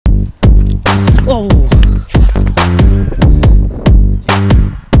Oh! Nice!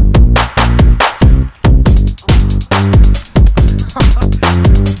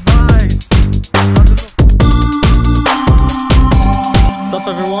 What's up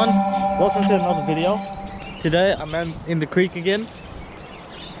everyone? Welcome to another video. Today I'm in the creek again.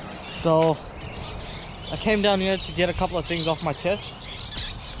 So I came down here to get a couple of things off my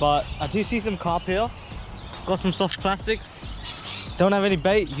chest. But I do see some carp here. Got some soft plastics. Don't have any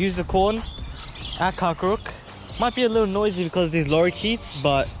bait, use the corn at Carp. Might be a little noisy because of these lorikeets,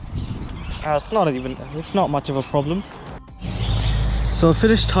 but it's not much of a problem. So I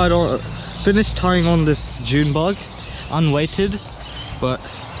finished tying on this June bug, unweighted, but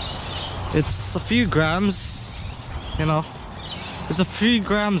it's a few grams, you know. It's a few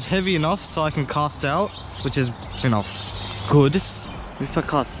grams heavy enough so I can cast out, which is, you know, good. If I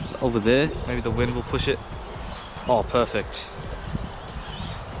cast over there, maybe the wind will push it. Oh, perfect.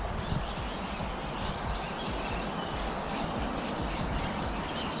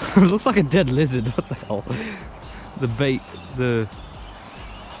 It looks like a dead lizard. What the hell? The bait,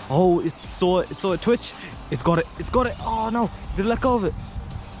 oh, it saw it twitch. It's got it. Oh no, did it let go of it?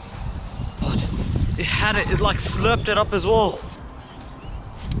 God. It had it. It like slurped it up as well.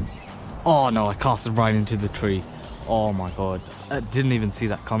 Oh no, I cast it right into the tree. Oh my god, I didn't even see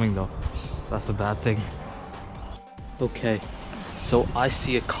that coming though. That's a bad thing. Okay, so I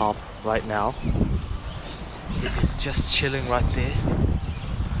see a carp right now. It is just chilling right there.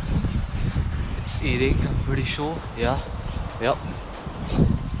 It's eating, I'm pretty sure. Yeah, yep.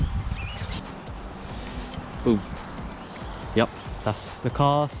 Boom. Yep, that's the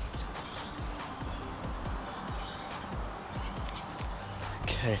cast.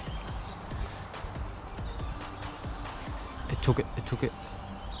 Okay. It took it.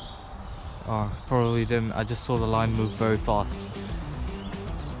 Oh, probably didn't. I just saw the line move very fast.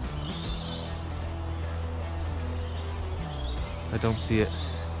 I don't see it.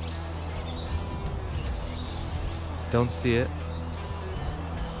 Don't see it.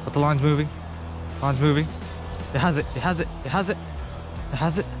 But the line's moving. Line's moving. It has it. It has it. It has it. It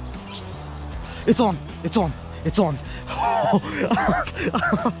has it. It's on. It's on. It's on.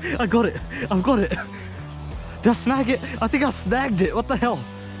 I got it. I've got it. Did I snag it? I think I snagged it. What the hell?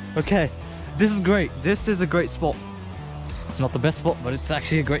 Okay. This is great. This is a great spot. It's not the best spot, but it's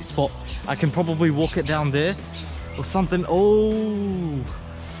actually a great spot. I can probably walk it down there or something. Oh.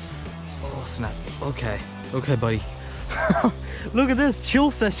 Oh, snap. Okay. Okay, buddy. Look at this. Chill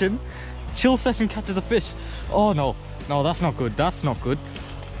session. Chill session catches a fish. Oh, no. No, that's not good. That's not good.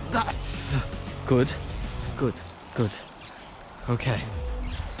 That's good. Good. Good. Okay.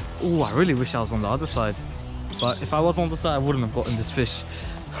 Oh, I really wish I was on the other side. But if I was on the side, I wouldn't have gotten this fish.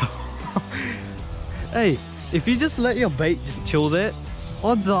 Hey, if you just let your bait just chill there,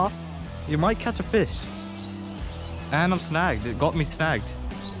 odds are you might catch a fish. And I'm snagged. It got me snagged.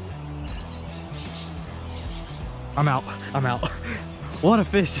 I'm out. I'm out. What a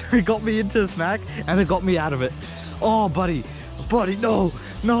fish. It got me into the snag and it got me out of it. Oh, buddy. Buddy, no.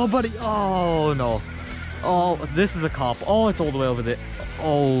 No, buddy. Oh, no. Oh, this is a carp. Oh, it's all the way over there.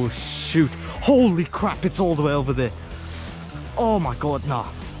 Oh, shoot. Holy crap, it's all the way over there. Oh my god, nah.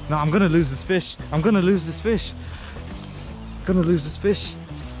 Nah, I'm gonna lose this fish. I'm gonna lose this fish. I'm gonna lose this fish.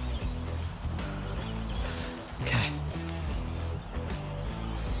 Okay.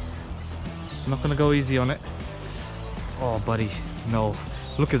 I'm not gonna go easy on it. Oh, buddy, no.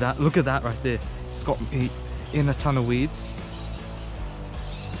 Look at that. Look at that right there. It's got me in a ton of weeds.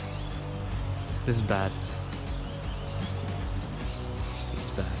 This is bad. This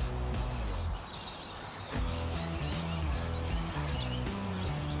is bad.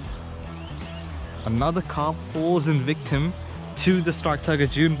 Another carp falls in victim to the Strike Tiger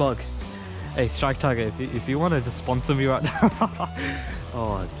June bug. Hey, Strike Tiger, if you want to just sponsor me right now.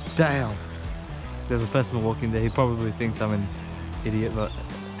 Oh, damn. There's a person walking there. He probably thinks I'm an idiot, but...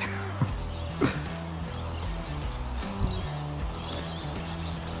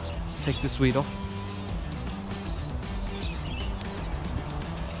 Take this weed off.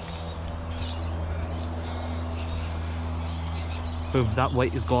 Boom, that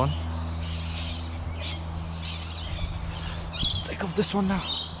weight is gone. Take off this one now.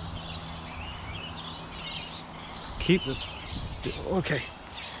 Keep this. Okay.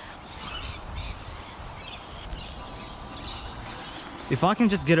 If I can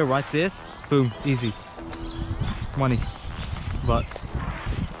just get it right there, boom, easy. Money. But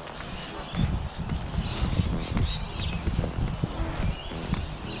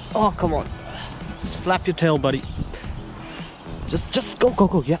oh, come on. Just flap your tail, buddy. Just go, go,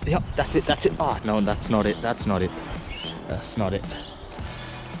 go. Yep, yep. That's it, that's it. Ah, no, that's not it. That's not it. That's not it.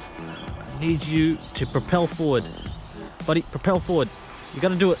 need you to propel forward. Buddy, propel forward. You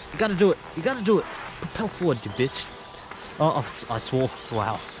gotta do it. You gotta do it. You gotta do it. Propel forward, you bitch. Oh, I swore.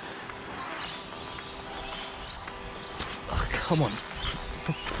 Wow. Oh, come on.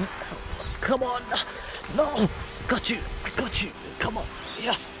 Come on. No. Got you. I got you. Come on.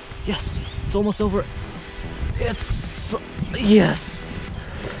 Yes. Yes. It's almost over. It's... Yes.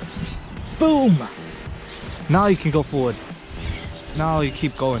 Boom. Now you can go forward. Now you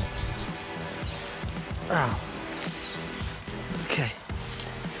keep going. Ow. Okay.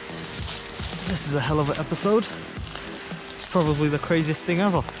 This is a hell of an episode. It's probably the craziest thing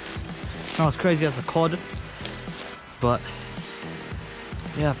ever. Not as crazy as a cod, but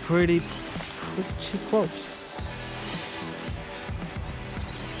yeah, pretty close.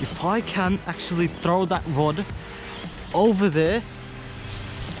 If I can actually throw that rod over there,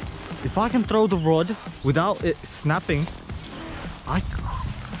 if I can throw the rod without it snapping,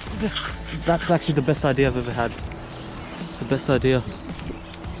 that's actually the best idea I've ever had. It's the best idea.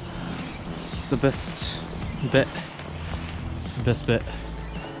 It's the best bet. It's the best bet.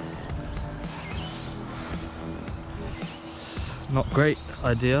 It's not a great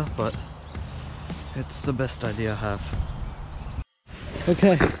idea, but it's the best idea I have.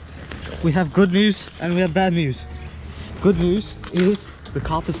 Okay, we have good news and we have bad news. Good news is the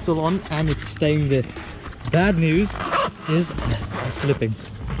carp is still on and it's staying there. Bad news is I'm slipping.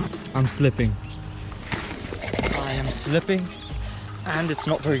 I'm slipping. I am slipping and it's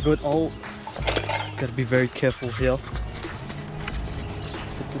not very good. Oh, gotta be very careful here.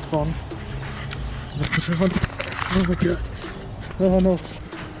 Put this on. Put it on. Oh my god. Oh no.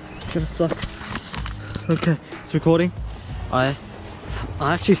 It's gonna suck. Okay, it's recording. I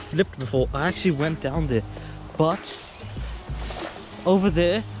actually slipped before. I actually went down there, but over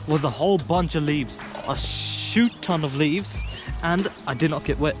there was a whole bunch of leaves, a shoot ton of leaves, and I did not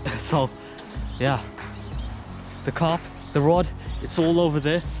get wet. So yeah, the carp, the rod, it's all over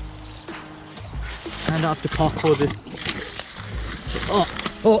there, and I have to parkour this.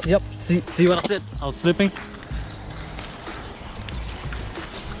 Oh yep, see what I said? I was slipping.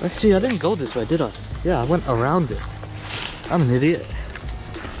 Actually, I didn't go this way, did I? Yeah, I went around it. I'm an idiot.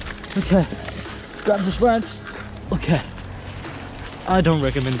 Okay, let's grab this branch. Okay, I don't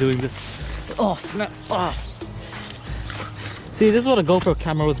recommend doing this. Oh snap. Oh. See, this is what a GoPro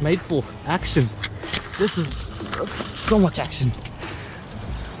camera was made for. Action. This is so much action.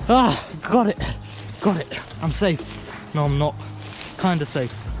 Ah, got it. Got it. I'm safe. No, I'm not. Kinda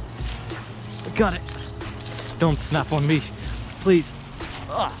safe. Got it. Don't snap on me, please.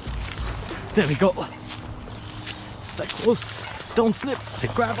 Ah, there we go. Stay close. Don't slip.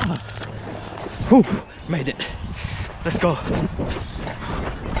 Grab on. Whew, made it. Let's go.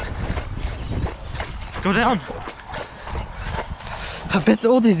 Let's go down. I bet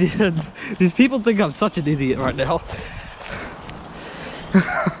all these people think I'm such an idiot right now.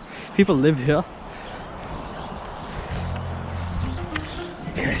 People live here.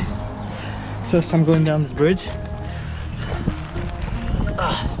 Okay. First time going down this bridge.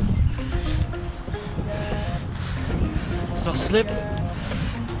 Let's not slip.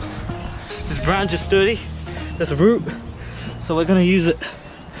 This branch is sturdy. There's a root, so we're gonna use it.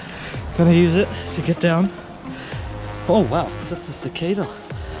 Gonna use it to get down. Oh wow, that's a cicada.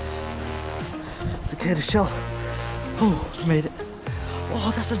 Cicada shell. Oh, made it.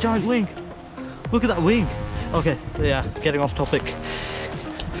 Oh, that's a giant wing. Look at that wing. Okay, yeah, getting off topic.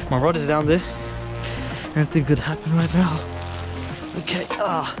 My rod is down there. Anything could happen right now. Okay,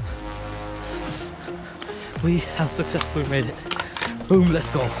 we have successfully made it. Boom, let's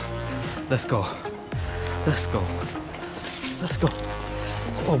go. Let's go. Let's go. Let's go.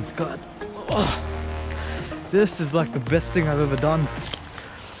 Oh my god. Oh. This is like the best thing I've ever done.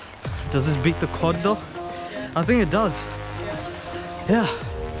 Does this beat the cod though? I think it does. Yeah.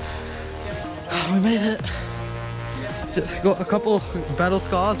 We made it. Just got a couple battle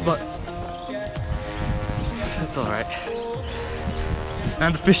scars, but it's alright.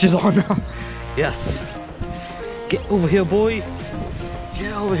 And the fish is on now. Yes. Get over here, boy.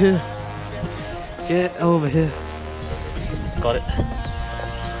 Get over here. Get over here. Got it.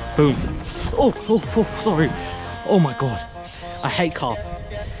 Boom. Oh, sorry. Oh my god. I hate carp.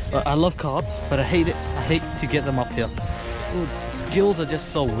 I love carp, but I hate it. I hate to get them up here. Oh, its gills are just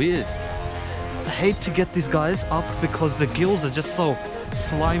so weird. I hate to get these guys up because the gills are just so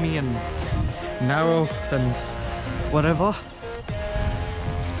slimy and narrow and whatever.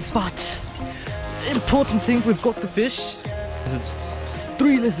 But the important thing, we've got the fish. Lizards.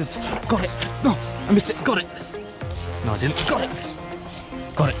 3 lizards. Got it. No, I missed it. Got it. No, I didn't. Got it.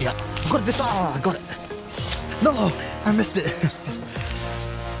 Got it, yeah. Got it this. Ah, got it. No, I missed it.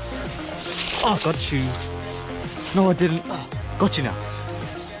 Oh, got you. No, I didn't. Oh, got you now.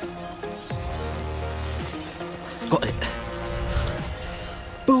 Got it.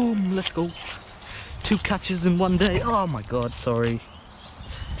 Boom, let's go. 2 catches in one day. Oh my god, sorry.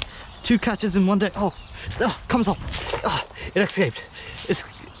 2 catches in one day. Oh, comes off. Oh, it escaped. I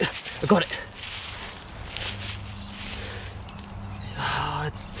got it.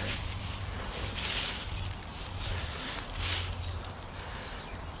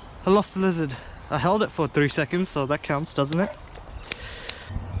 I lost the lizard. I held it for 3 seconds, so that counts, doesn't it?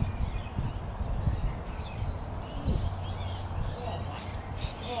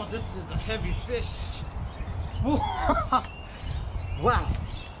 Oh, this is a heavy fish. Wow.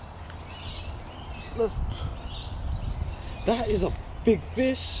 That is a big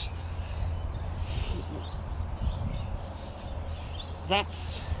fish.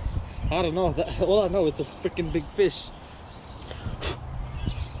 That's, I don't know, all I know, it's a freaking big fish.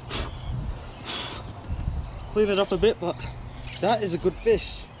 Clean it up a bit, but that is a good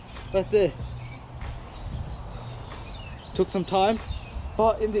fish right there. Took some time,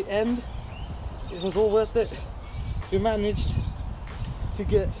 but in the end it was all worth it. We managed to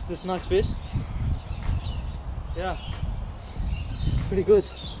get this nice fish. Yeah, pretty good.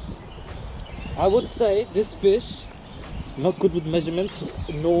 I would say this fish, not good with measurements,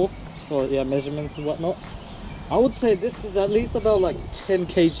 measurements and whatnot. I would say this is at least about like 10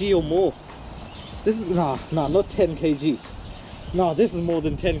 kg or more. This is, nah, not 10 kg. No, this is more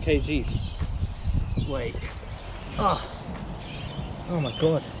than 10 kg. Wait. Oh my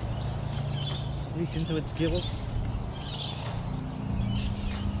god. Reach into its gill.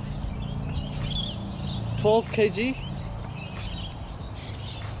 12 kg?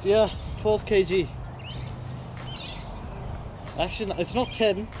 Yeah, 12 kg. Actually, it's not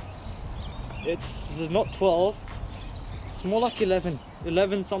 10. It's not 12. It's more like 11.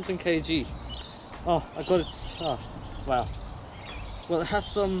 11 something kg. Oh, I got it. Oh, wow. Well, it has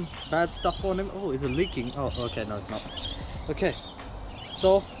some bad stuff on him. Oh, is it leaking? Oh, okay, no, it's not. Okay,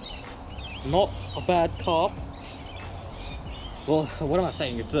 so not a bad carp. Well, what am I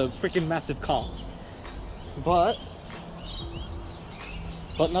saying? It's a freaking massive carp. But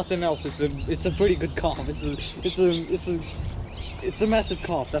nothing else. It's a pretty good carp. It's a massive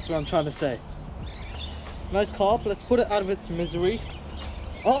carp. That's what I'm trying to say. Nice carp. Let's put it out of its misery.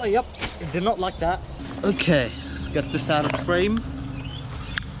 Oh, yep, it did not like that. Okay, let's get this out of the frame.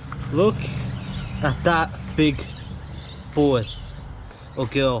 Look at that big boy or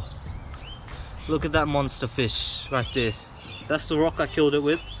girl. Look at that monster fish right there. That's the rock I killed it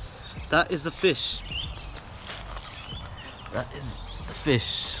with. That is a fish. That is a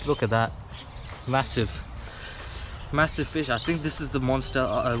fish. Look at that. Massive. Massive fish. I think this is the monster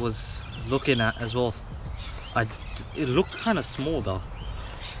I was looking at as well. It looked kind of small though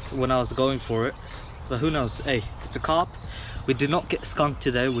when I was going for it, but who knows. Hey, it's a carp. We did not get skunked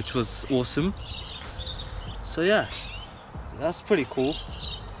today, which was awesome. So yeah, that's pretty cool.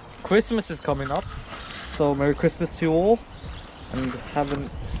 Christmas is coming up, so Merry Christmas to you all. And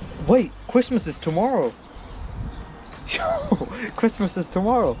wait, Christmas is tomorrow. Christmas is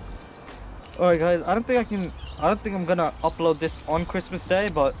tomorrow. All right guys, I don't think I'm gonna upload this on Christmas Day,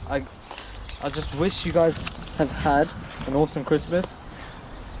 but I just wish you guys have had an awesome Christmas.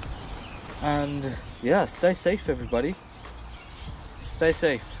 And yeah, stay safe everybody. Stay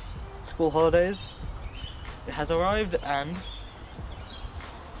safe. School holidays, it has arrived, and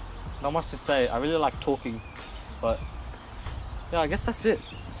not much to say. I really like talking, but yeah, I guess that's it.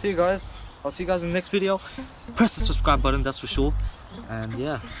 See you guys. I'll see you guys in the next video. Press the subscribe button, that's for sure. And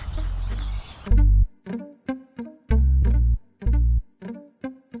yeah.